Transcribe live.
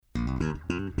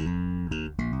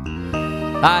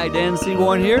Hi, Dan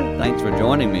Seaborn here. Thanks for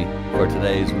joining me for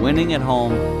today's Winning at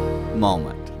Home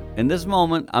moment. In this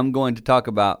moment, I'm going to talk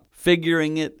about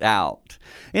figuring it out.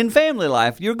 In family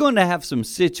life, you're going to have some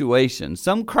situations,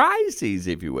 some crises,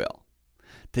 if you will,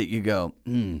 that you go,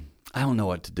 I don't know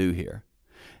what to do here.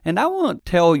 And I want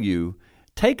to tell you,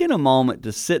 taking a moment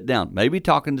to sit down, maybe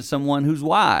talking to someone who's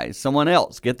wise, someone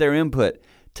else, get their input.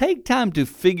 Take time to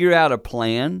figure out a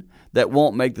plan that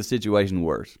won't make the situation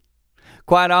worse.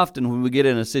 Quite often when we get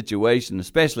in a situation,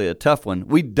 especially a tough one,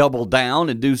 we double down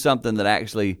and do something that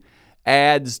actually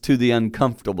adds to the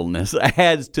uncomfortableness,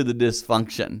 adds to the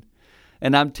dysfunction.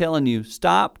 And I'm telling you,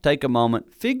 stop, take a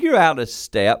moment, figure out a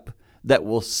step that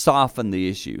will soften the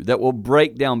issue, that will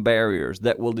break down barriers,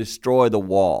 that will destroy the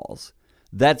walls.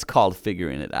 That's called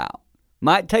figuring it out.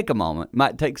 Might take a moment,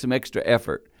 might take some extra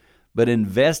effort, but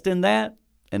invest in that,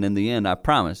 and in the end, I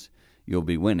promise, you'll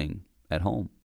be winning at home.